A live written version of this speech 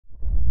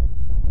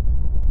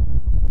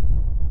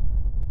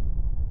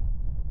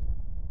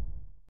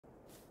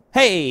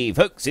Hey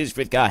folks, it's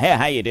Frithgar here,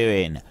 how you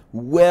doing?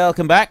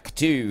 Welcome back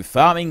to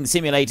Farming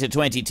Simulator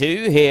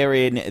 22 here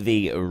in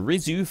the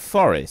Risoux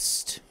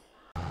Forest.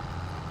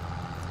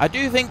 I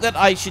do think that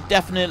I should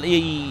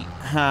definitely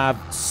have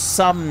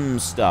some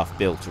stuff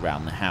built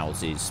around the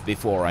houses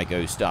before I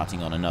go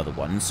starting on another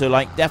one. So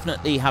like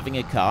definitely having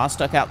a car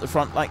stuck out the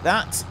front like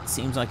that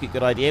seems like a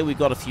good idea. We've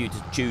got a few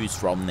to choose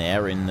from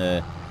there in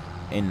the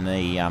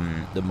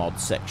mod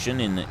section,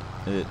 in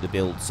the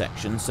build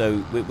section,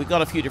 so we've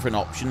got a few different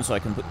options. So I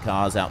can put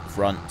cars out the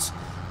front,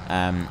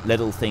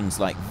 little things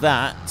like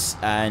that,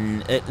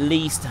 and at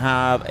least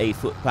have a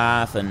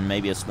footpath and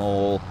maybe a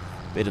small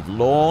bit of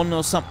lawn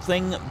or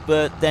something.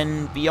 But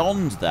then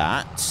beyond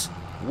that,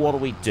 what do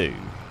we do?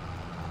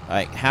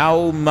 Like,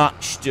 how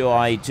much do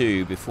I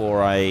do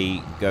before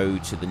I go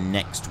to the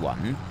next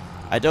one?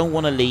 I don't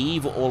want to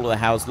leave all of the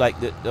houses, like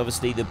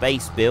obviously the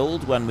base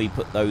build, when we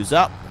put those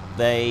up,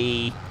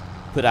 they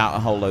put out a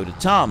whole load of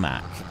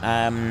tarmac.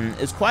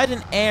 There's quite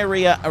an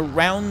area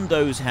around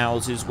those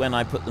houses when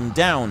I put them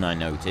down, I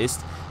noticed,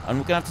 and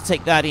we're going to have to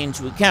take that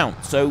into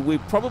account. So we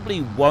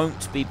probably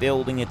won't be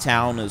building a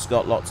town that's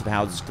got lots of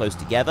houses close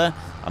together.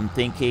 I'm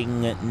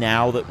thinking,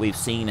 now that we've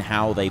seen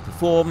how they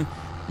perform,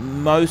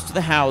 most of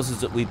the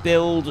houses that we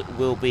build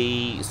will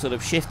be sort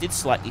of shifted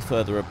slightly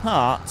further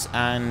apart,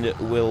 and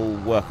we'll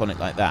work on it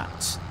like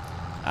that.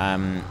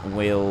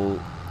 We'll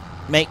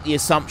make the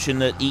assumption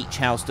that each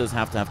house does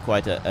have to have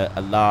quite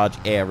a large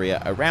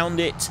area around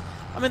it.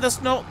 I mean,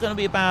 that's not going to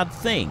be a bad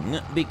thing,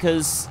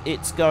 because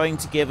it's going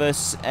to give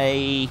us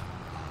a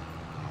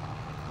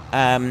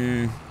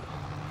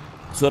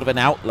sort of an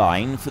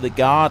outline for the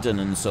garden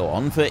and so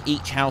on for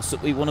each house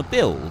that we want to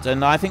build,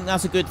 and I think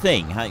that's a good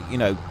thing. You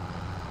know,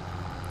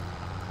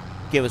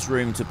 give us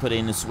room to put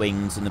in the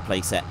swings and the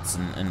play sets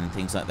and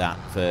things like that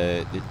for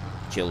the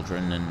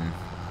children and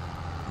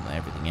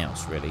everything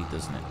else, really,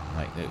 doesn't it?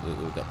 Like,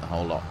 we've got the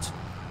whole lot.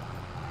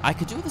 I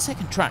could do with a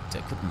second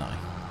tractor, couldn't I?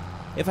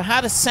 If I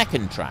had a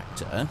second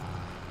tractor,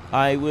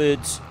 I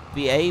would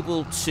be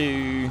able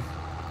to...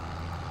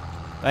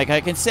 Like,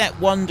 I can set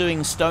one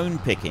doing stone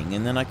picking,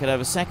 and then I could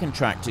have a second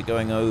tractor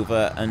going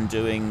over and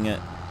doing...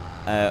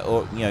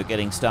 or, you know,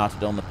 getting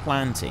started on the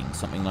planting,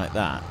 something like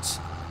that.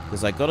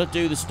 Because I got to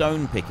do the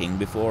stone picking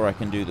before I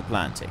can do the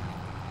planting.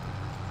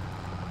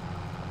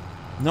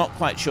 Not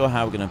quite sure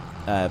how we're going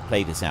to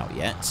play this out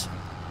yet.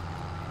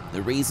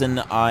 The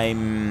reason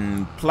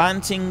I'm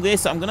planting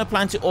this, I'm going to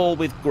plant it all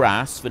with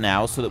grass for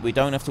now, so that we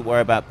don't have to worry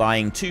about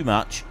buying too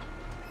much.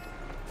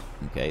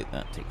 Okay,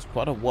 that takes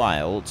quite a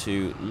while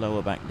to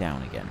lower back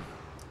down again.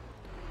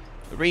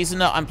 The reason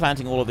that I'm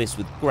planting all of this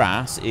with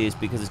grass is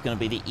because it's going to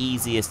be the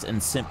easiest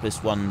and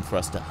simplest one for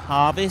us to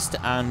harvest,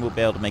 and we'll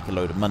be able to make a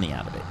load of money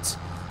out of it.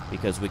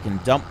 Because we can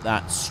dump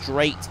that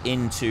straight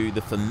into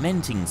the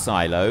fermenting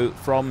silo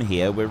from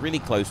here. We're really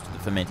close to the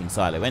fermenting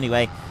silo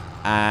anyway,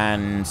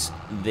 and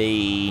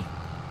the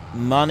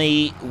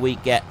money we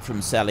get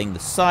from selling the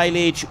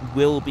silage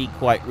will be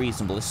quite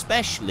reasonable,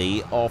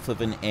 especially off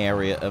of an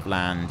area of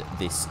land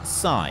this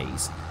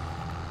size.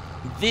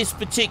 This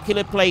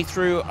particular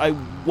playthrough, I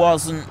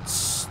wasn't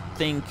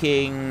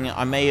thinking...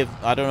 I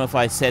don't know if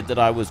I said that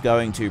I was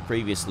going to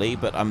previously,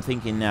 but I'm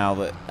thinking now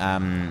that...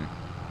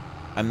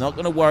 I'm not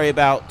going to worry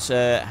about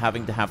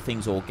having to have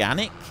things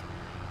organic.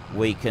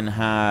 We can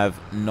have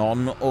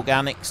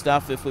non-organic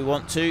stuff if we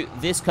want to.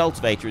 This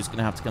cultivator is going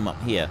to have to come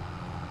up here.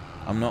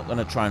 I'm not going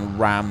to try and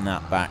ram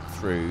that back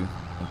through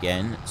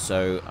again,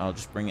 so I'll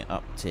just bring it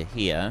up to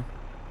here.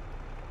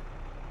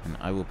 And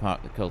I will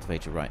park the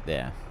cultivator right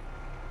there.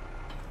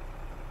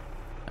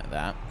 Like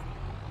that.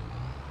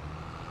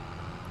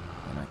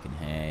 And I can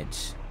head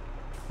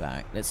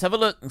back. Let's have a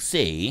look and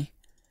see.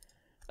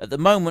 At the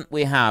moment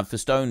we have, for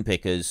stone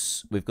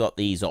pickers, we've got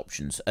these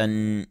options.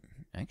 And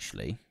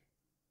actually,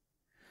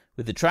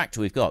 with the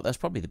tractor we've got, that's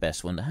probably the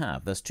best one to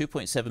have. That's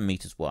 2.7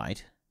 meters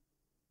wide.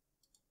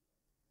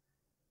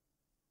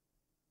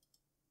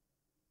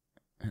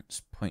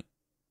 That's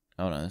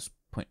that's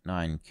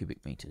 0.9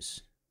 cubic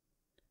meters.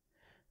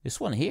 This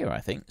one here, I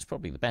think, is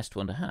probably the best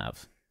one to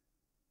have.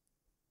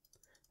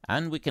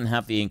 And we can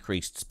have the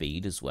increased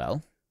speed as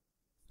well.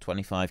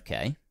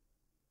 25k.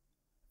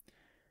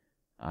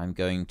 I'm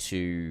going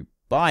to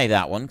buy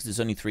that one because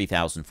it's only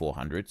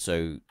 3,400,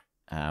 so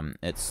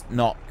it's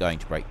not going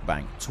to break the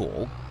bank at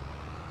all.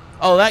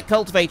 Oh, that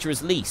cultivator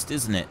is leased,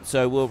 isn't it?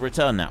 So we'll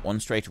return that one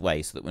straight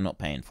away so that we're not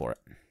paying for it.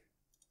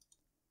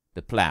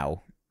 The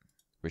plough.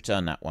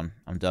 Return that one.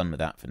 I'm done with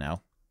that for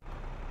now.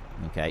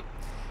 Okay.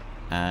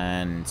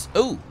 And...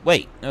 oh,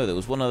 wait. No, there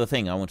was one other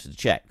thing I wanted to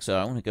check. So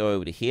I want to go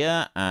over to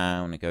here. I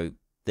want to go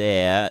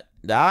there.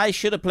 I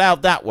should have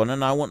ploughed that one,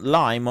 and I want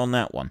lime on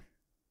that one.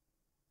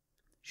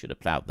 Should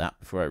have ploughed that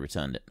before I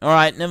returned it.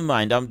 Alright, never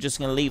mind. I'm just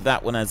going to leave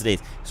that one as it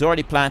is. It's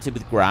already planted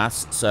with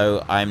grass,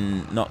 so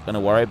I'm not going to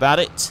worry about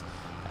it.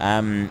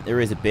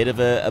 There is a bit of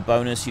a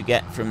bonus you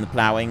get from the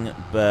ploughing,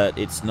 but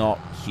it's not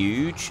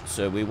huge,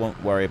 so we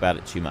won't worry about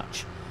it too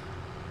much.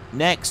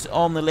 Next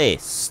on the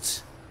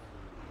list.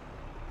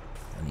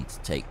 I need to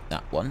take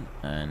that one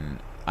and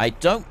I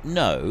don't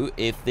know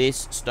if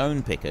this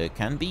stone picker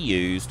can be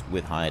used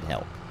with hired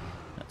help.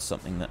 That's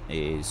something that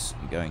is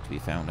going to be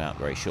found out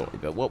very shortly.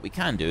 But what we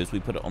can do is we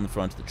put it on the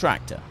front of the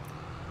tractor.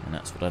 And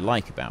that's what I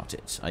like about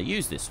it. I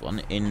use this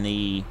one in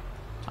the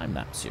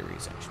time-lapse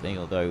series, actually.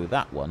 Although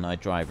that one, I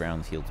drive around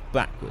the fields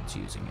backwards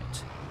using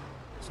it.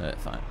 So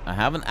if I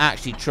haven't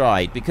actually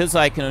tried, because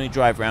I can only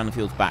drive around the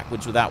fields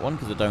backwards with that one,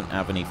 because I don't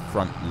have any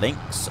front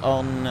links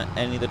on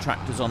any of the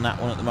tractors on that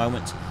one at the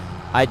moment,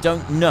 I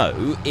don't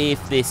know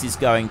if this is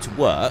going to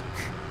work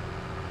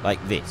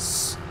like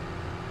this.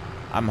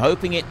 I'm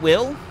hoping it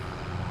will,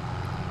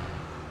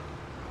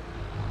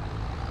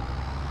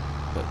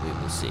 but we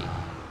will see.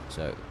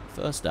 So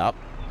first up,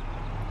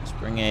 let's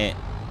bring it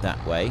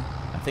that way.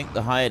 I think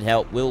the hired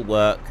help will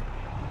work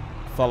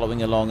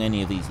following along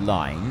any of these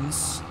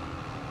lines.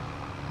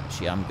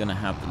 Actually, I'm going to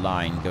have the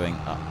line going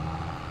up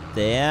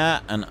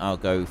there, and I'll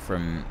go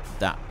from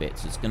that bit.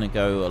 So it's going to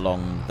go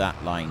along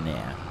that line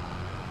there.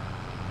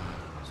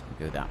 So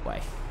we'll go that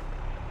way.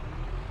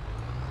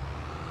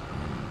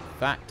 In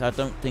fact, I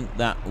don't think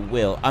that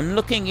will. I'm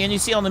looking, and you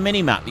see on the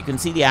mini-map, you can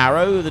see the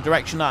arrow, the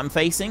direction that I'm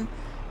facing.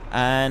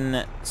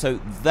 And so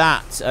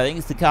that, I think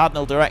it's the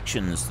cardinal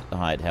directions that the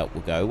hired help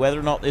will go. Whether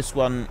or not this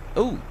one...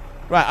 Oh,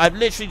 right, I've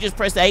literally just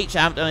pressed H,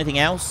 I haven't done anything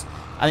else.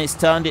 And it's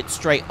turned it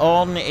straight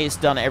on. It's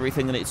done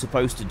everything that it's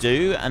supposed to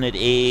do, and it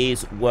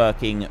is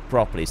working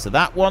properly. So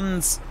that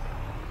one's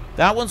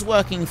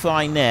working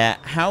fine there.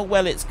 How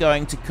well it's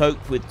going to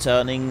cope with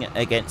turning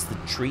against the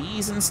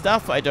trees and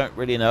stuff, I don't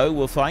really know.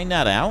 We'll find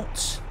that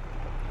out.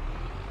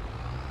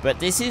 But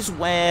this is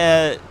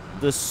where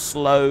the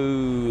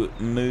slow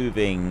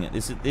moving,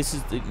 this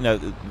is the, you know,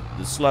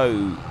 the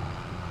slow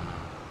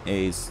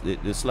is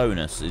the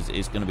slowness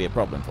is going to be a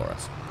problem for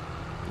us.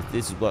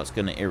 This is what's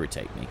going to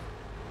irritate me.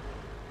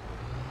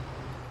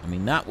 I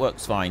mean, that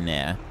works fine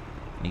there.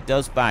 And he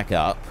does back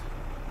up.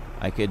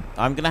 I'm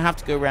going to have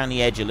to go around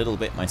the edge a little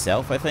bit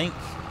myself, I think.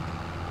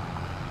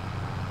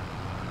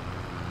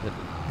 But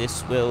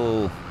this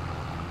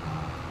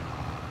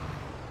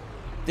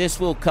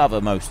will cover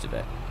most of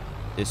it.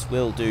 This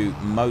will do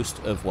most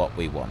of what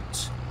we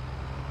want.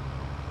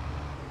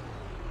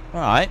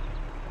 Alright.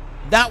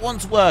 That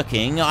one's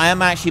working. I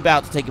am actually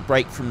about to take a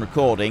break from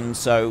recording,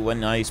 so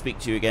when I speak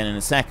to you again in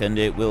a second,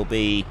 it will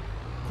be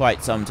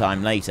quite some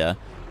time later.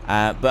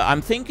 But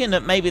I'm thinking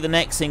that maybe the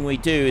next thing we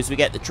do is we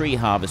get the tree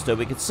harvester.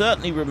 We could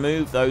certainly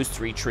remove those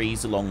 3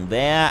 trees along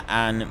there,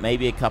 and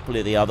maybe a couple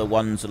of the other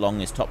ones along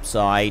this top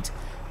side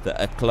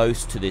that are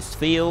close to this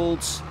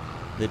field.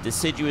 The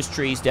deciduous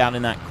trees down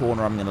in that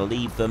corner, I'm going to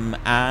leave them,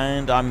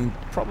 and I'm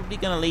probably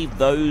going to leave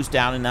those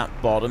down in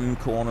that bottom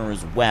corner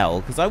as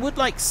well, because I would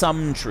like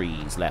some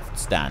trees left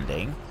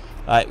standing.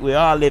 We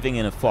are living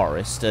in a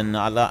forest, and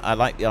I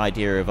like the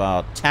idea of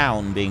our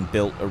town being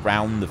built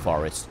around the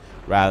forest,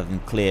 rather than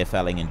clear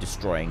felling and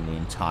destroying the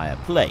entire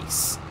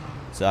place.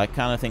 So I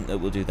kind of think that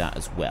we'll do that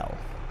as well.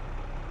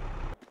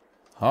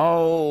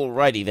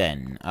 Alrighty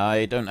then.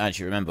 I don't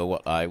actually remember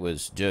what I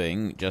was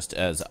doing just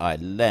as I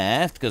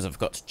left, because I've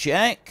got to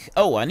check.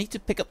 Oh, I need to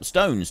pick up the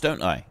stones,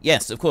 don't I?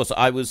 Yes, of course.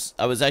 I was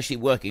actually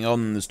working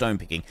on the stone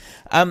picking.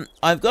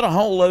 I've got a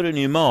whole load of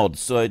new mods,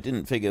 so I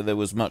didn't figure there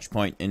was much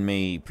point in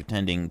me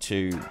pretending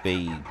to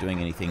be doing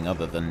anything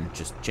other than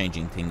just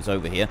changing things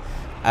over here.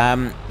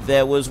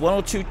 There was 1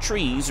 or 2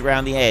 trees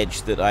around the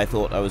edge that I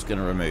thought I was going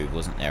to remove,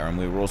 wasn't there? And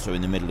we were also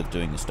in the middle of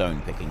doing the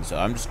stone picking. So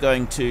I'm just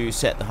going to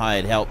set the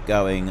hired help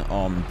going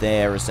on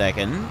there a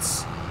second.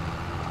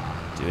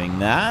 Doing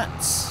that.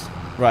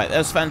 Right,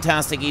 that's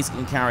fantastic. He's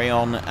going to carry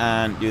on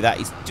and do that.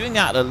 He's doing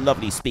that at a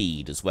lovely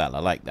speed as well. I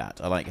like that.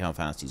 I like how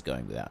fast he's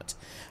going with that.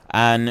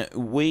 And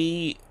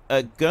we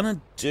are going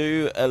to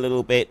do a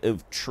little bit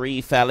of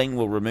tree felling.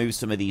 We'll remove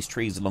some of these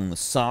trees along the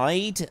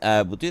side.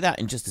 We'll do that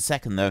in just a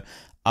second, though.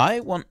 I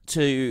want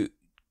to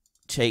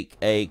take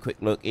a quick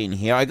look in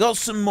here. I got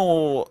some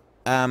more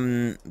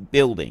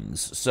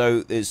buildings.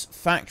 So there's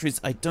factories.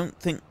 I don't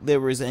think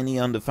there is any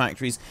under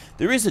factories.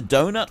 There is a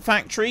donut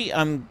factory.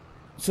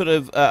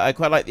 I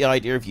quite like the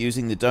idea of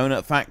using the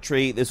donut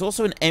factory. There's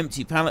also an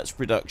empty pallets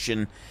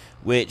production,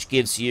 which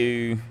gives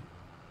you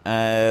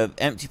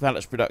empty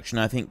pallets production.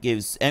 I think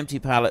gives empty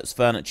pallets,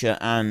 furniture,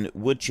 and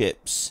wood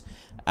chips.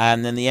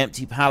 And then the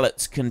empty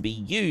pallets can be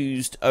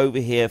used over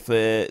here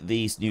for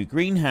these new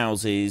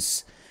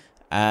greenhouses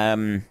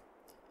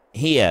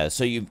here.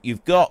 So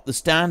you've got the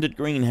standard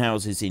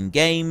greenhouses in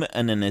game,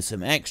 and then there's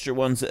some extra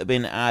ones that have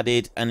been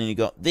added, and then you've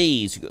got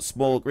these. You've got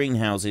small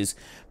greenhouses.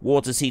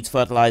 Water, seeds,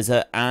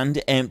 fertilizer,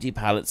 and empty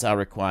pallets are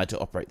required to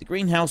operate the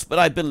greenhouse, but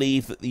I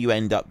believe that you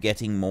end up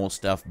getting more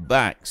stuff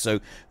back. So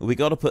we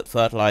got to put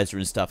fertilizer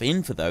and stuff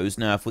in for those.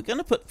 Now, if we're going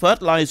to put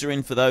fertilizer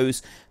in for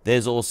those,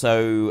 there's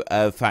also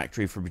a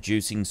factory for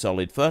producing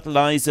solid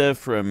fertilizer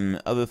from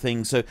other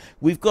things. So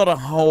we've got a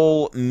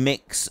whole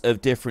mix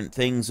of different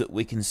things that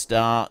we can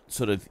start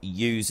sort of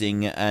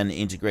using and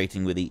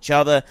integrating with each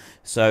other.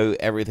 So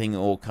everything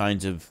all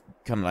kind of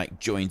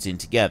like joins in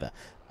together.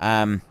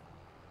 I'm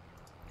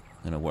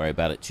not going to worry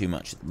about it too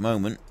much at the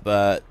moment,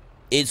 but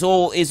it's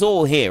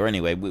all here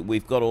anyway.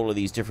 We've got all of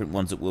these different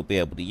ones that we'll be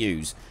able to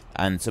use,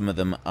 and some of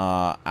them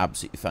are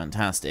absolutely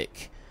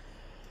fantastic.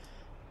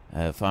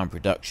 Farm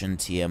production,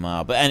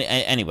 TMR, but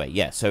anyway,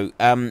 yeah, so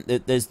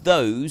there's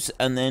those,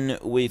 and then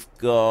we've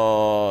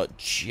got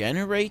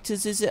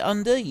generators, is it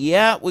under?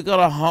 Yeah, we've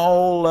got a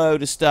whole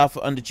load of stuff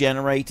under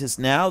generators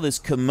now. There's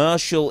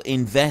commercial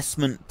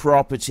investment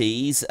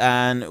properties,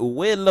 and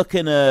we're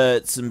looking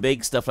at some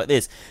big stuff like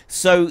this.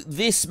 So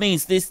this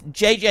means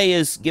JJ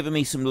has given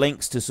me some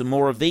links to some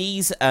more of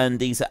these, and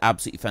these are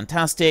absolutely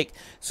fantastic.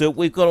 So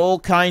we've got all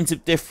kinds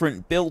of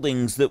different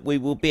buildings that we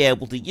will be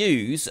able to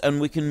use, and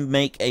we can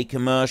make a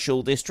commercial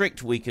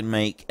district, we can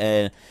make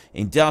an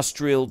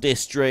industrial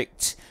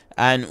district,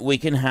 and we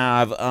can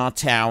have our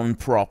town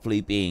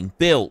properly being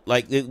built.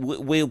 Like,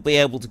 we'll be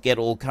able to get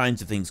all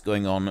kinds of things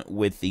going on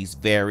with these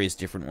various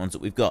different ones that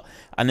we've got.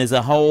 And there's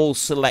a whole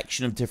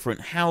selection of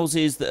different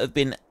houses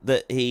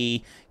that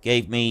he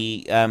gave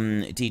me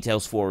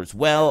details for as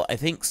well. I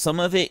think some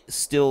of it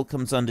still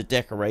comes under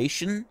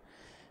decoration.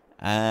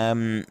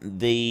 Some of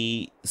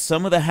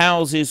the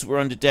houses were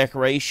under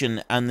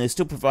decoration, and they're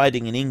still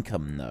providing an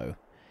income though.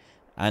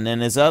 And then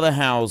there's other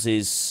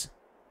houses,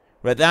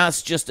 but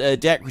that's just a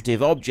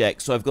decorative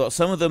object. So I've got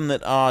some of them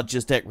that are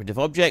just decorative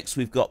objects.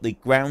 We've got the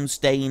ground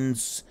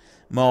stains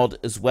mod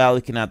as well.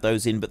 You can add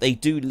those in, but they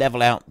do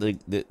level out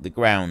the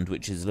ground,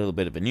 which is a little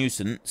bit of a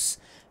nuisance.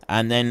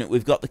 And then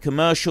we've got the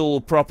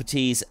commercial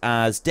properties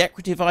as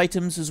decorative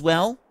items as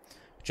well,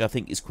 which I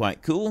think is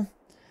quite cool.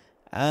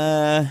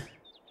 Where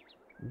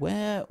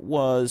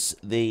was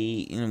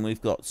the... You know,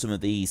 we've got some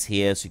of these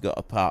here, so you've got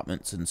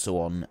apartments and so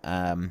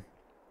on.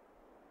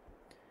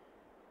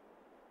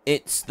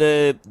 It's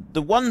the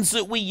ones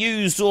that we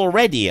used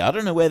already. I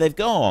don't know where they've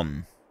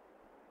gone.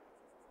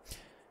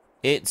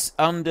 It's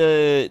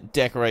under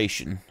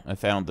decoration. I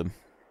found them.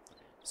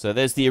 So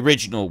there's the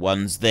original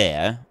ones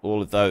there,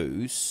 all of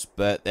those.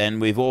 But then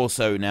we've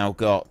also now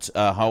got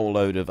a whole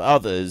load of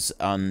others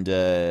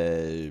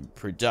under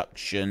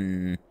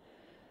production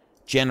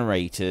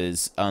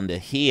generators under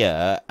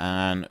here.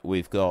 And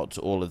we've got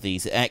all of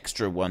these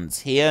extra ones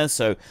here.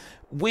 So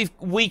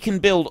we can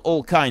build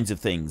all kinds of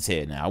things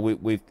here now.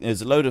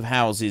 There's a load of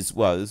houses.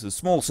 Well, there's a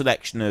small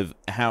selection of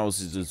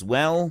houses as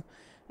well.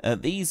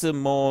 These are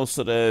more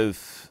sort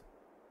of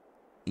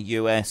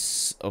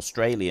US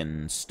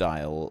Australian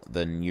style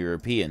than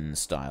European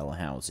style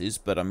houses,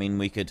 but I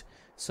mean,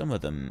 some of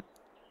them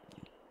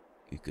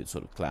you could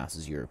sort of class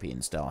as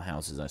European style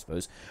houses, I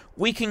suppose.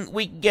 We can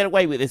get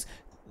away with this.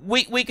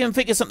 We can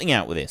figure something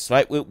out with this,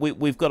 right?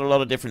 We've got a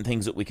lot of different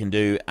things that we can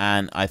do,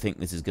 and I think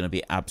this is going to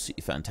be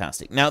absolutely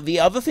fantastic. Now, the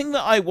other thing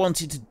that I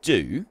wanted to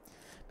do,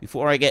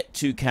 before I get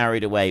too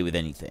carried away with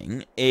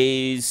anything,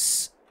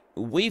 is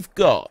we've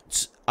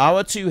got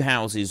our two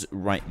houses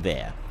right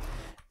there.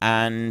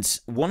 And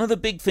one of the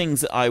big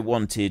things that I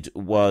wanted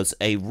was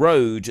a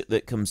road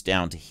that comes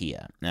down to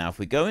here. Now, if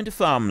we go into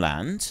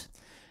farmland,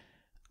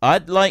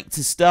 I'd like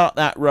to start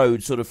that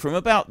road sort of from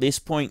about this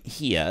point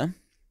here.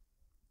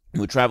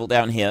 We'll travel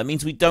down here. That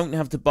means we don't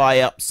have to buy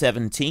up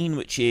 17,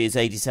 which is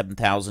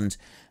 87,000.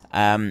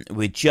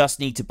 We just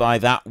need to buy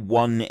that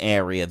one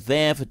area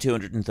there for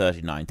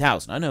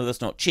 239,000. I know that's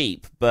not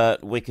cheap,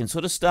 but we can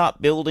sort of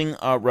start building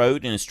our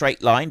road in a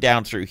straight line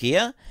down through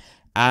here,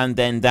 and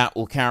then that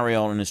will carry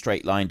on in a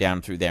straight line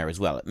down through there as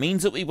well. It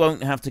means that we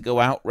won't have to go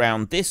out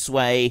round this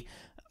way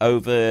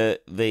over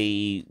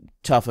the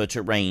tougher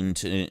terrain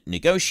to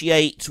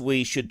negotiate.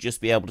 We should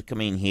just be able to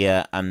come in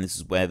here, and this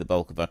is where the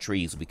bulk of our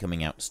trees will be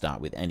coming out to start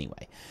with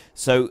anyway.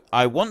 So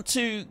I want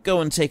to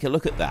go and take a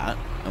look at that,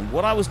 and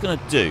what I was going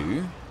to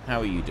do... How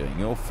are you doing?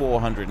 You're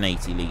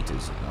 480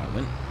 litres at the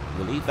moment.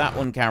 We'll leave that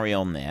one carry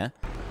on there.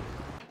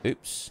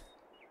 Oops.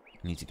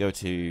 I need to go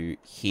to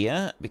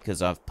here,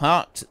 because I've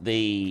parked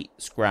the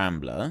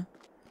scrambler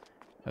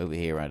over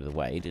here out of the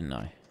way, didn't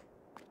I?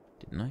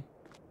 Didn't I?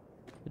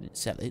 I didn't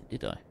sell it,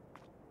 did I?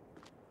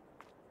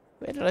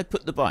 Where did I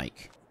put the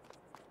bike?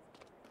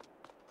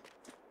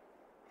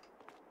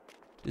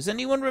 Does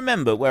anyone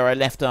remember where I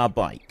left our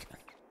bike?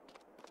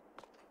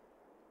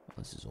 Well,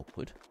 this is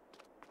awkward.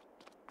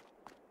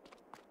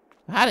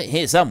 I had it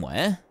here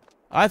somewhere.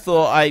 I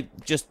thought I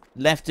just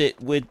left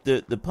it with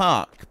the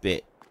park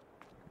bit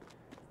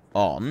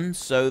on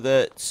so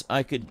that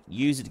I could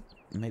use it.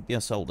 Maybe I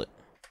sold it.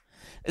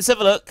 Let's have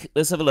a look.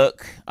 Let's have a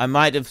look. I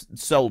might have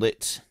sold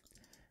it.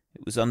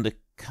 It was under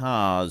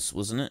cars,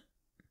 wasn't it?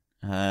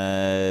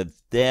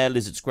 There,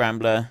 Lizard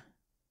Scrambler.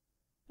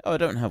 Oh, I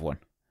don't have one.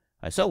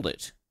 I sold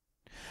it.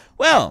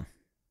 Well,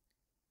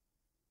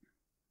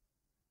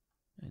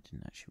 I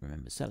didn't actually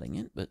remember selling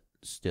it, but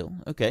still.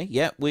 Okay,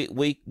 yeah, we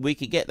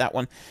could get that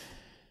one.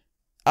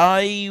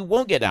 I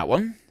won't get that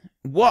one.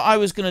 What I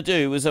was going to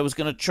do was I was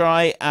going to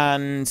try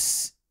and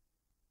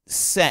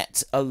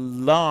set a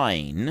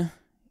line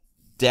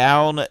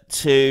down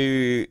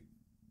to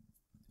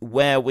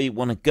where we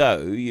want to go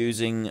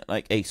using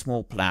like a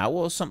small plow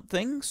or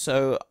something.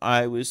 So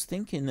I was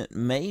thinking that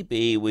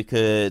maybe we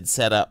could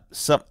set up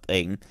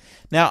something.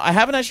 Now, I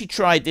haven't actually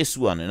tried this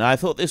one, and I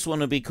thought this one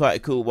would be quite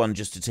a cool one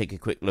just to take a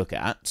quick look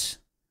at.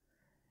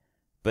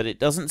 but it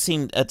doesn't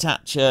seem to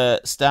attach a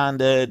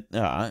standard.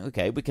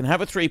 Okay, we can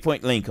have a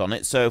 3-point link on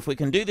it, so if we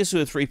can do this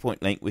with a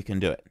 3-point link, we can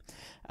do it.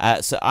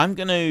 So I'm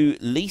going to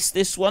lease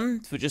this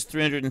one for just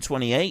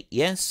 328.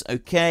 Yes,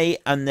 okay,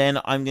 and then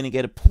I'm going to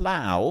get a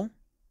plow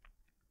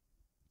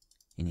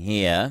in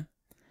here,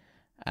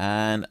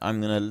 and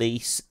I'm going to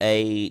lease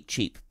a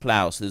cheap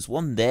plow. So there's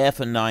one there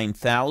for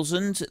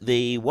 9,000.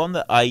 The one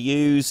that I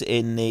use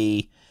in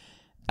the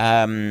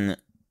time-lapse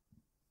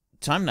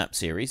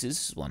series is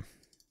this one,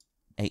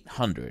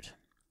 800.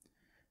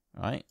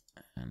 Right,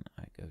 and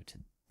I go to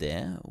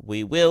there.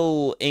 We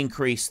will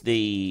increase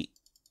the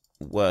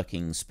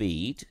working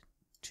speed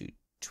to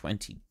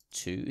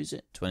 22, is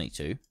it?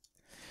 22.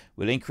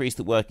 We'll increase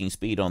the working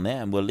speed on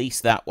there, and we'll lease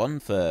that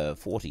one for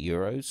 40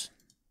 euros.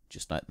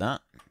 Just like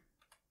that.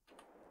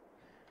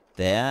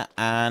 There,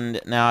 and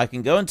now I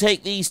can go and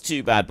take these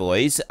two bad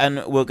boys,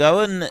 and we'll go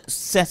and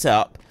set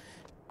up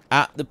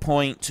at the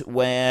point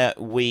where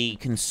we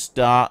can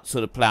start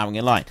sort of ploughing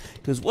a line.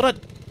 Because what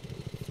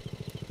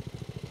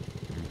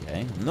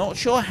okay, I'm not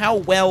sure how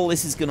well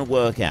this is going to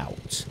work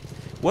out.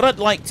 What I'd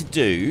like to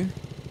do...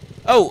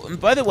 Oh, and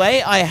by the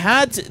way, I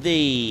had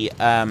the...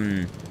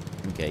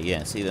 okay,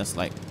 yeah, see, that's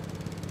like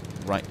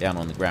right down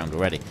on the ground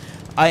already.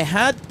 I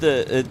had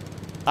the...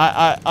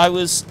 I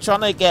was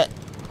trying to get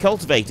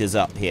cultivators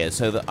up here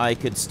so that I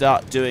could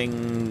start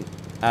doing...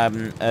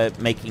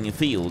 making a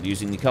field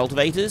using the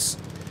cultivators.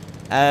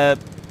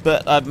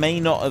 But I may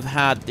not have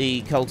had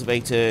the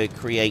cultivator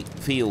create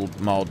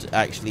field mod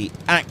actually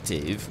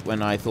active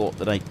when I thought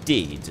that I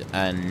did,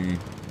 and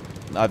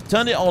I've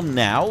turned it on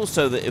now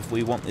so that if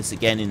we want this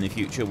again in the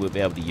future we'll be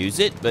able to use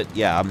it. But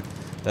yeah,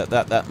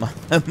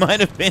 that might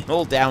have been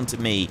all down to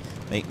me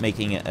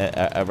making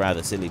a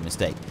rather silly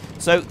mistake.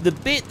 So the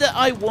bit that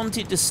I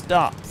wanted to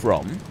start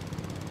from,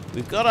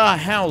 we've got our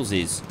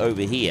houses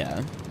over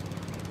here,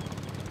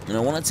 and I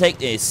want to take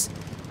this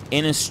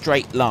in a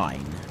straight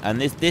line. And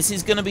this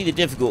is going to be the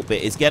difficult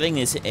bit, is getting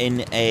this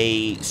in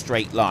a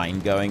straight line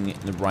going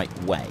the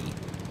right way.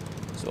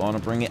 So I want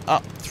to bring it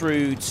up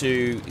through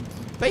to...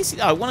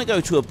 Basically, I want to go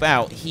to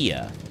about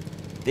here.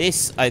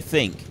 This, I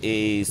think,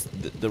 is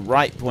the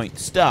right point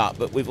to start,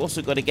 but we've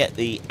also got to get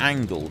the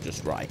angle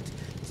just right.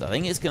 So I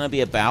think it's going to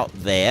be about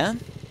there.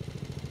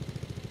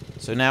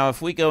 So now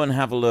if we go and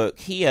have a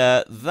look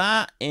here,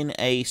 that in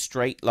a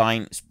straight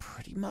line is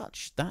pretty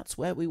much... That's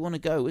where we want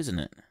to go, isn't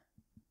it?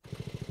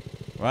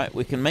 Right,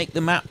 we can make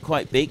the map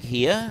quite big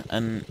here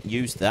and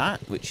use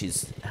that, which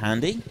is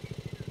handy.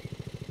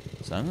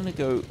 So I'm going to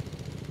go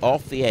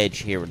off the edge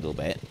here a little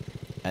bit,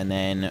 and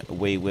then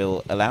we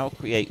will allow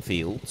create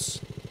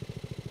fields.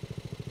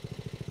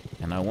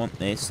 And I want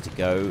this to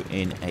go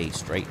in a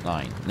straight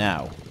line.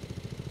 Now,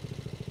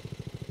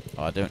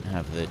 oh, I don't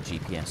have the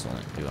GPS on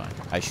it, do I?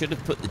 I should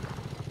have put the...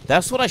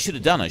 That's what I should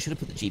have done. I should have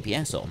put the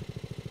GPS on.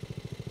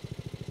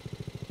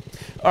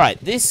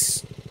 Alright,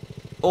 this...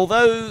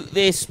 Although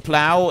this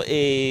plow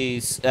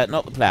is...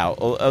 not the plow.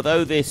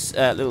 Although this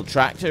little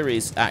tractor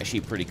is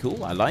actually pretty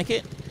cool. I like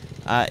it.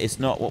 It's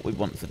not what we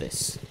want for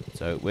this.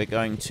 So we're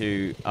going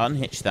to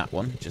unhitch that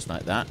one, just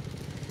like that.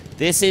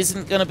 This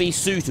isn't going to be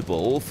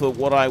suitable for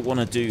what I want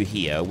to do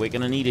here. We're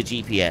going to need a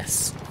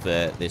GPS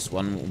for this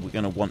one. We're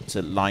going to want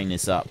to line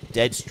this up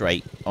dead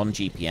straight on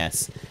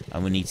GPS.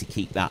 And we need to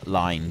keep that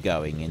line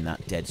going in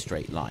that dead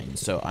straight line.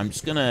 So I'm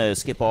just going to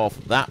skip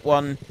off that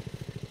one.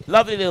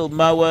 Lovely little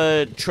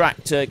mower,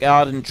 tractor,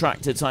 garden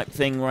tractor type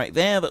thing right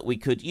there that we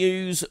could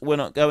use. We're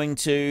not going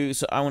to,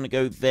 so I want to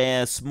go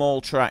there, small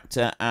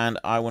tractor, and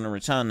I want to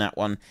return that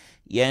one.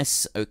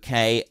 Yes,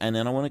 okay, and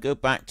then I want to go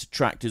back to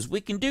tractors.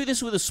 We can do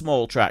this with a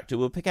small tractor.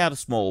 We'll pick out a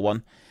small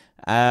one.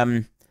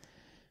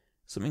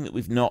 Something that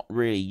we've not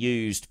really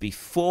used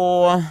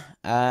before.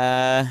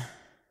 I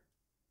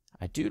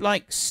do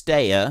like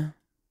Stayer.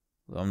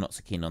 Well, I'm not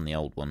so keen on the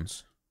old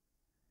ones.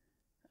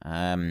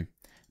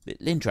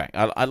 Lintrack,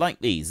 I like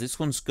these. This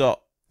one's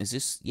got... Is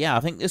this... Yeah, I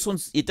think this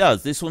one's... It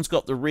does. This one's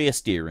got the rear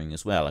steering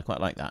as well. I quite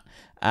like that.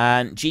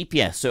 And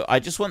GPS. So I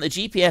just want the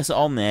GPS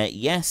on there.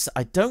 Yes,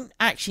 I don't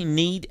actually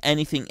need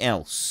anything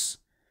else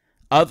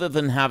other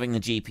than having the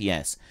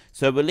GPS.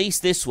 So we'll lease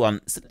this one.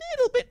 It's a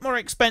little bit more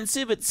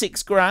expensive at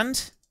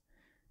 £6,000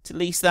 to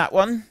lease that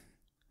one.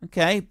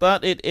 Okay,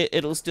 but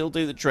it'll still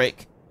do the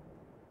trick.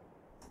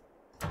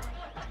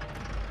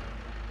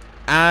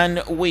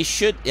 And we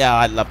should... Yeah,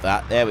 I love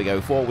that. There we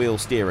go. Four-wheel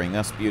steering.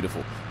 That's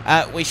beautiful.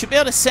 We should be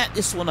able to set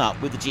this one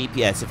up with the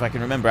GPS, if I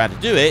can remember how to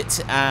do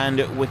it.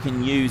 And we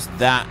can use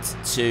that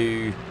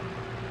to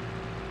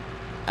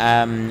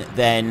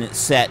then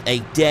set a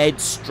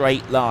dead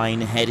straight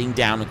line heading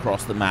down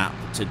across the map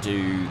to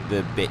do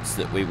the bits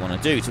that we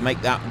want to do, to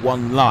make that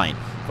one line.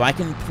 If I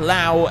can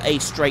plow a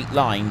straight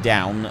line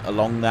down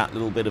along that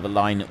little bit of a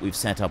line that we've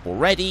set up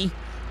already,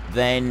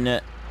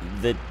 then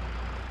the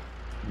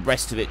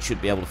rest of it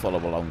should be able to follow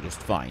along just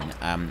fine.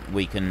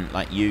 We can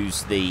like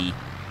use the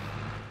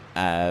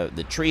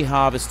the tree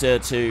harvester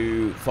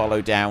to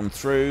follow down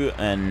through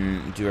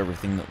and do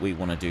everything that we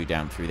want to do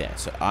down through there.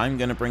 So I'm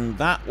going to bring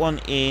that one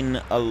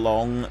in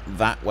along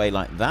that way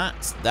like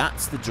that.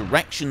 That's the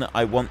direction that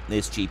I want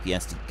this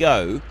GPS to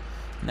go.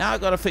 Now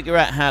I've got to figure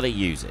out how to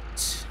use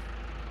it.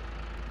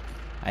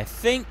 I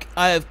think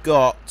I have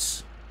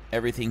got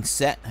everything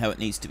set how it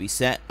needs to be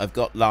set. I've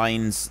got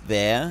lines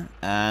there,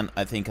 and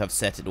I think I've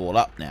set it all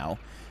up now.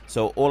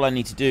 So all I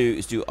need to do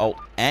is do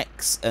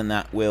Alt-X, and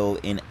that will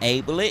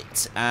enable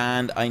it.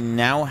 And I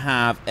now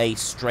have a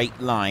straight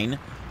line.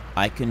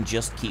 I can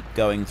just keep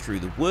going through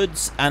the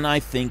woods, and I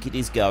think it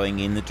is going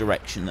in the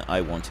direction that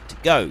I want it to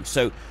go.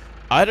 So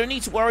I don't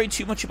need to worry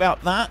too much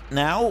about that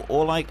now.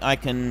 All I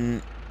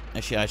can...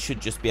 Actually, I should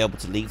just be able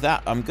to leave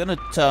that. I'm going to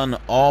turn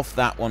off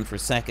that one for a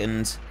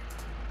second.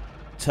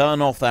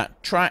 Turn off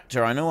that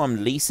tractor. I know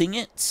I'm leasing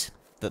it,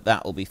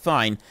 that will be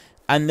fine.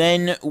 And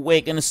then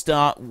we're going to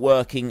start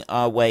working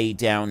our way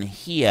down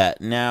here.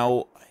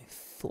 Now, I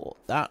thought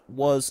that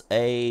was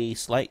a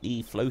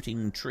slightly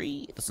floating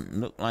tree. It doesn't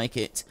look like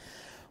it.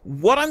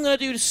 What I'm going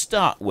to do to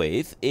start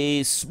with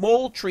is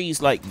small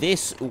trees like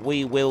this.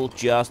 We will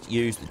just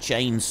use the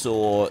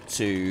chainsaw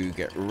to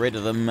get rid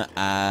of them.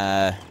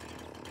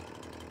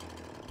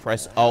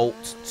 Press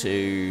Alt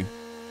to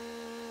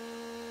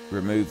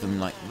remove them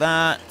like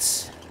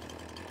that.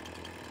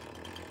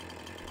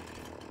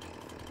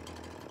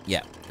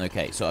 Yeah,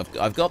 okay, so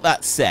I've got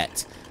that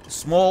set.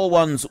 Small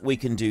ones, we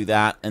can do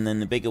that, and then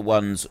the bigger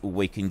ones,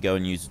 we can go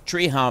and use a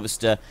tree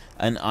harvester,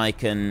 and we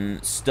can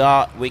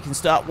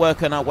start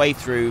working our way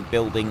through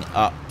building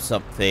up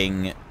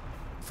something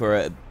for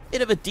a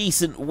bit of a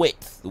decent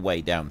width the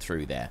way down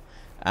through there.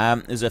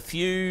 There's a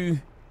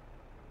few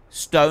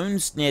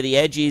stones near the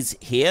edges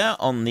here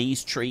on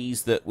these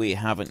trees that we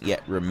haven't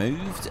yet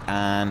removed,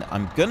 and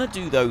I'm gonna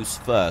do those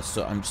first.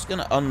 So I'm just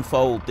gonna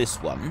unfold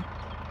this one.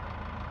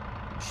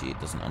 Actually,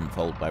 it doesn't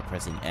unfold by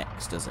pressing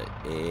X, does it?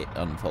 It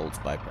unfolds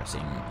by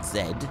pressing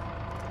Z.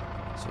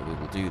 So we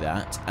will do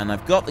that. And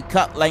I've got the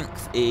cut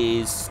length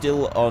is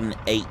still on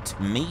 8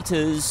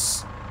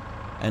 meters.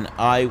 And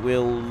I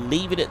will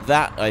leave it at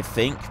that, I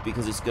think,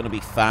 because it's going to be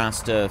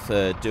faster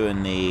for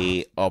doing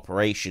the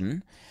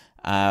operation.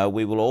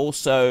 We will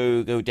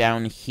also go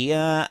down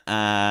here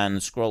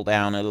and scroll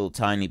down a little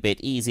tiny bit.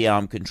 Easy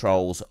arm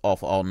controls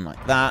off on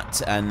like that.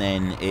 And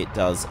then it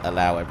does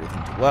allow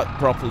everything to work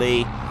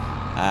properly.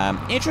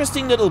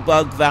 Interesting little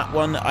bug, that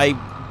one. I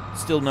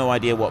still no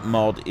idea what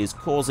mod is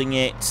causing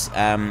it.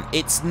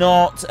 It's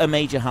not a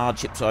major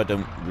hardship, so I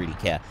don't really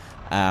care.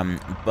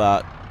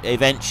 But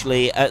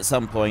eventually, at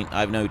some point,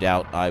 I've no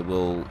doubt I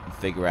will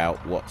figure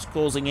out what's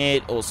causing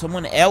it, or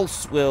someone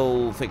else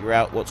will figure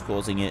out what's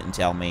causing it and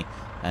tell me,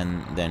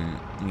 and then,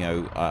 you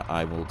know,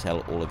 I will tell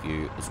all of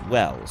you as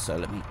well. So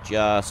let me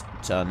just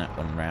turn that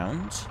one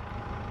round.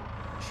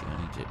 Actually,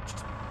 I need to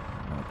just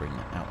bring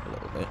that out a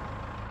little bit.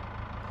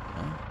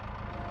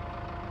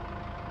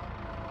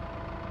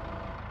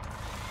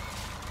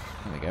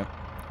 There we go.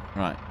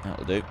 Right,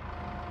 that'll do.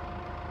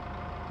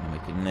 And we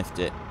can lift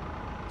it,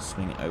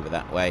 swing it over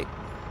that way.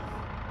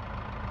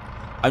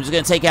 I'm just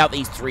going to take out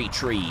these 3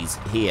 trees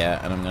here,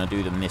 and I'm going to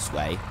do them this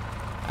way.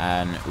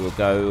 And we'll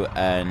go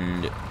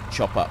and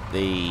chop up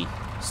the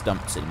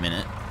stumps in a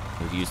minute.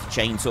 We've used the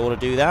chainsaw to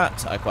do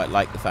that. I quite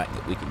like the fact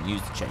that we can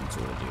use the chainsaw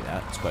to do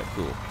that. It's quite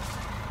cool.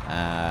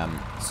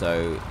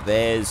 So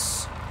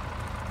there's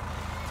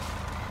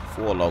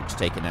 4 logs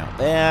taken out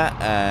there,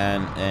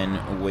 and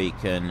then we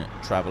can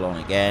travel on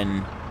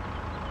again.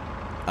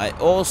 I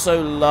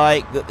also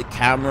like that the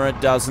camera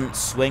doesn't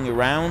swing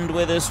around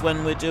with us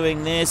when we're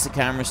doing this. The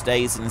camera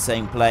stays in the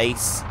same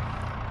place,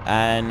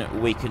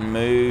 and we can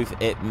move.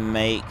 It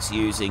makes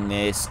using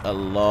this a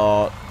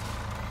lot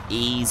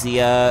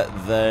easier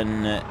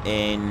than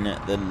in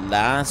the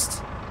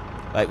last,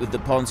 like with the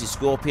Ponzi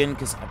Scorpion,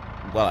 because,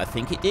 well, I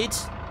think it did.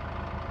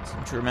 I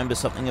seem to remember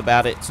something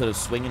about it sort of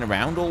swinging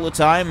around all the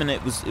time, and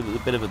it was a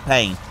bit of a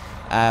pain.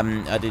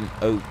 I didn't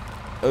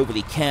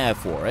overly care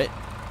for it.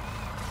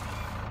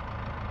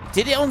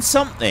 Did it on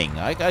something?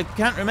 I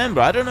can't remember.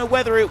 I don't know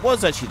whether it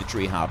was actually the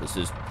tree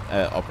harvesters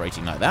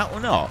operating like that or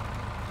not.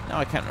 No,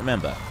 I can't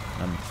remember.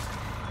 I'm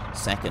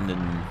second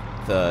and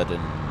third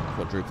and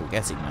quadruple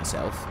guessing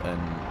myself, and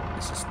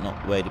this is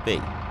not the way to be.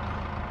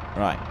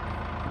 Right,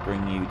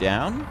 bring you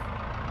down.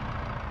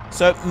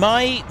 So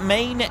my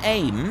main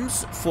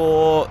aims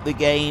for the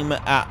game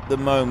at the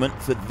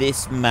moment for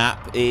this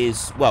map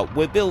is, well,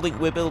 we're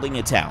building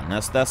a town.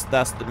 That's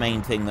the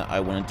main thing that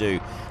I want to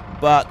do.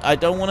 But I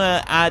don't want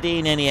to add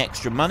in any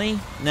extra money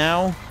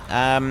now.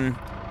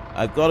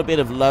 I've got a bit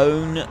of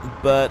loan,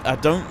 but I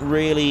don't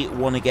really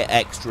want to get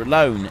extra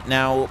loan.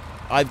 Now,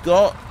 I've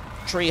got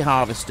tree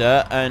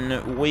harvester,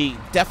 and we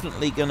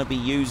definitely going to be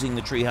using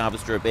the tree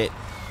harvester a bit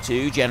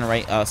to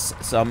generate us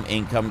some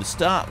income to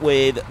start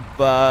with,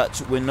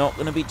 but we're not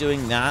going to be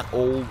doing that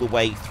all the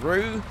way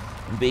through,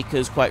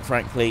 because quite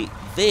frankly,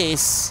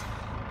 this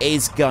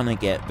is gonna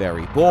get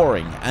very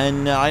boring,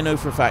 and I know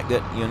for a fact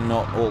that you're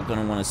not all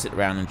gonna want to sit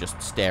around and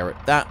just stare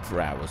at that for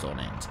hours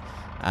on end.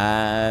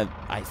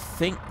 I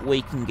think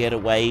we can get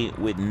away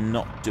with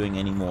not doing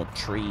any more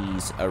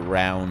trees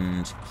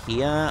around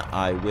here.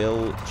 I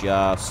will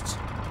just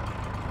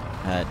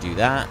do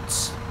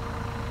that.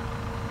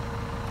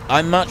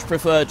 I much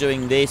prefer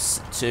doing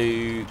this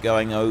to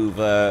going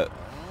over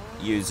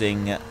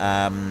using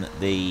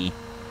the...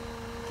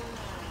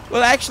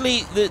 Well,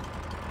 actually,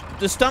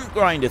 the stump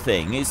grinder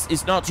thing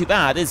is not too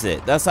bad, is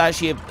it? That's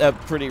actually a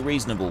pretty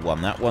reasonable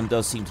one. That one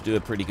does seem to do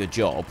a pretty good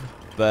job.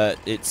 But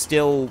it's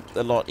still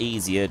a lot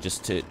easier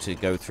just to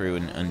go through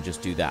and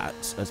just do that.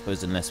 I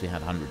suppose unless we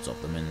had hundreds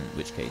of them, in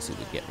which case it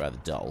would get rather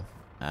dull.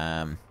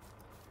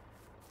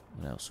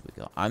 What else have we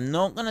got? I'm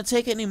not going to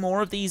take any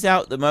more of these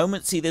out at the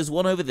moment. See, there's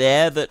one over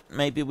there that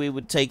maybe we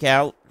would take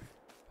out.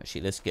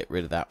 Actually, let's get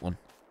rid of that one.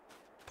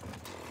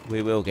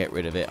 We will get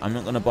rid of it. I'm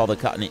not going to bother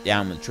cutting it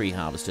down with the tree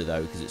harvester,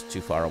 though, because it's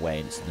too far away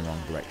and it's in the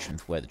wrong direction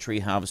for where the tree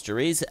harvester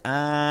is.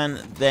 And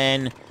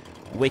then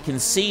we can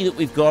see that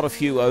we've got a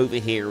few over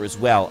here as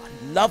well.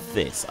 I love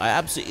this. I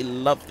absolutely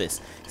love this.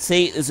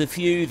 See, there's a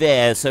few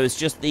there, so it's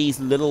just these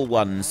little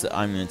ones that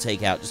I'm going to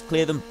take out. Just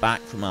clear them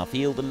back from our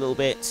field a little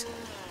bit.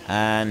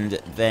 And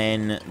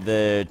then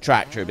the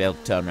tractor will be able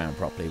to turn around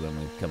properly when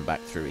we come back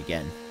through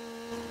again.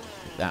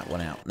 Get that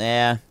one out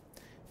there.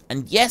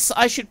 And yes,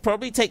 I should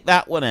probably take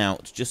that one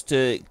out just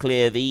to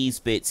clear these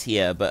bits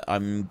here. But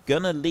I'm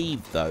going to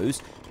leave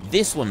those.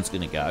 This one's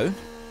going to go.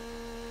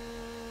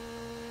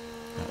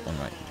 That one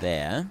right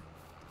there.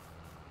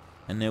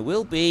 And there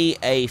will be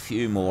a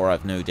few more,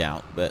 I've no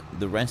doubt. But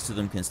the rest of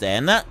them can stay.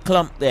 And that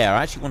clump there,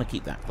 I actually want to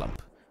keep that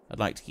clump. I'd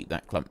like to keep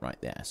that clump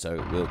right there.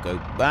 So we'll go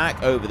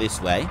back over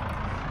this way.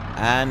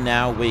 And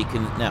now we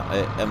can... Now,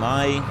 am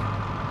I...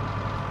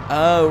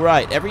 Oh,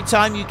 right. Every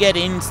time you get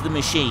into the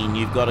machine,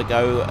 you've got to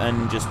go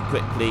and just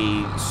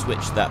quickly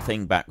switch that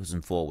thing backwards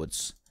and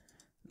forwards.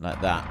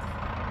 Like that.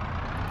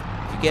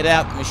 If you get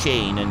out the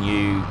machine and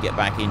you get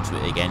back into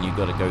it again, you've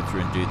got to go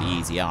through and do the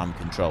easy arm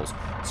controls.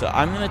 So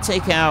I'm going to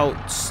take out...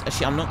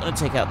 Actually, I'm not going to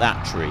take out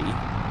that tree.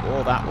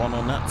 Or that one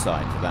on that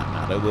side, for that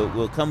matter.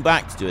 We'll come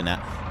back to doing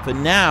that. For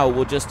now,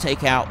 we'll just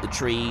take out the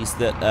trees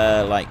that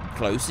are, like,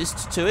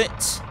 closest to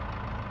it.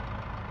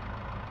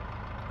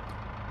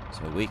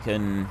 So we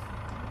can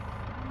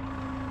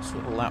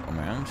swivel that one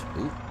around.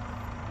 Ooh.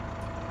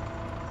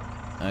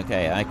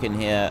 Okay, I can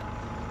hear...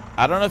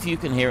 I don't know if you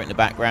can hear it in the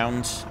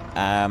background,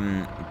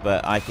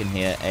 but I can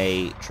hear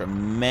a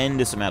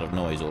tremendous amount of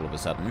noise all of a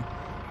sudden.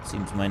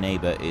 Seems my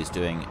neighbour is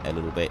doing a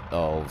little bit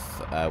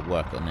of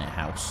work on their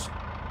house.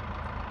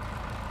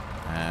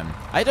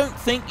 I don't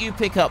think you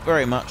pick up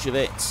very much of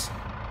it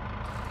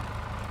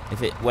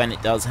when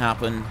it does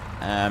happen.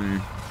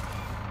 I'm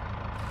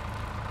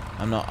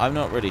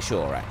not really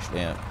sure,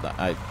 actually.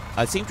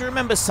 I seem to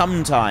remember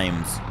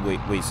sometimes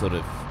we sort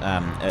of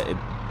a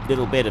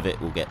little bit of it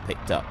will get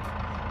picked up,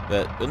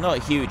 but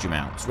not huge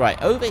amounts.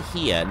 Right, over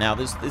here now,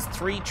 there's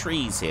 3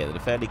 trees here that are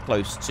fairly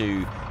close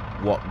to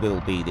what will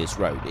be this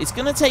road. It's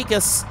going to take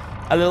us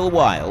a little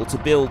while to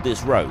build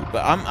this road,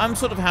 but I'm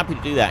sort of happy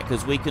to do that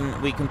because we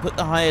can put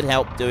the hired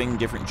help doing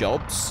different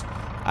jobs.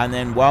 And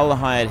then while the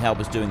hired help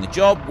is doing the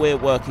job, we're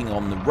working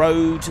on the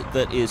road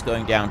that is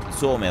going down to the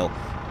sawmill.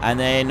 And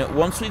then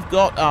once we've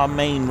got our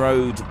main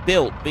road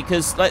built,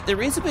 because like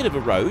there is a bit of a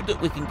road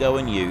that we can go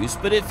and use,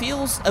 but it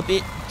feels a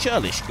bit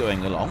churlish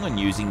going along and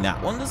using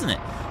that one, doesn't it?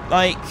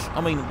 Like,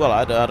 I mean, well,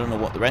 I don't know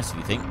what the rest of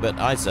you think, but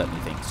I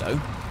certainly think so.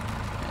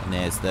 And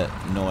there's the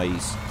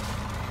noise.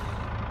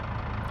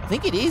 I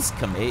think it is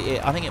coming.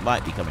 I think it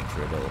might be coming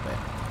through a little bit.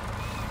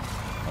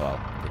 Well,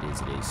 if it is,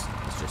 it is.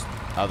 It's just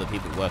other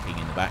people working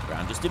in the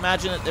background. Just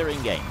imagine that they're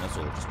in game. That's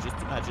all. Just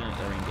imagine that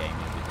they're in game.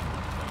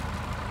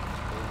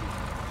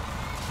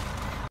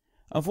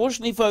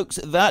 Unfortunately, folks,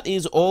 that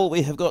is all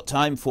we have got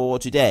time for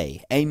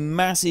today. A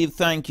massive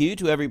thank you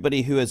to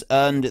everybody who has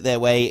earned their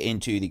way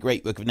into the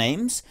Great Book of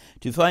Names.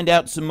 To find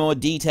out some more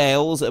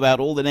details about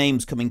all the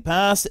names coming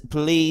past,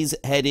 please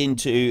head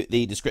into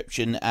the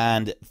description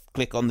and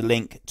click on the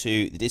link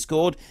to the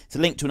Discord. It's a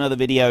link to another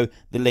video.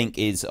 The link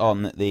is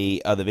on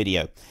the other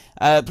video.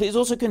 Please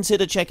also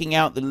consider checking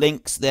out the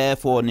links there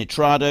for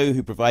Nitrado,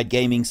 who provide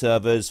gaming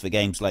servers for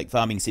games like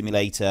Farming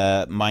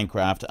Simulator,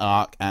 Minecraft,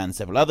 Ark, and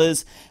several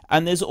others.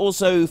 And there's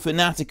also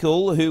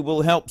Fanatical, who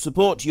will help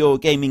support your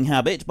gaming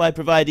habit by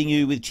providing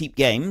you with cheap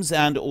games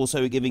and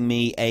also giving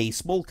me a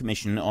small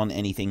commission on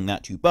anything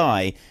that you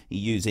buy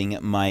using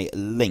my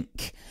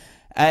link.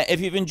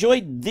 If you've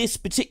enjoyed this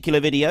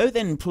particular video,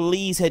 then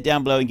please head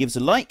down below and give us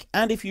a like.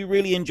 And if you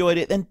really enjoyed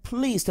it, then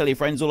please tell your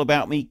friends all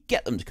about me.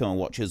 Get them to come and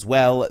watch as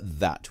well.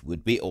 That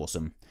would be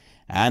awesome.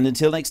 And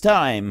until next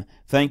time,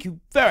 thank you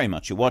very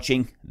much for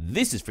watching.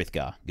 This is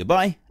Frithgar.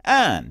 Goodbye,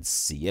 and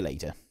see you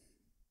later.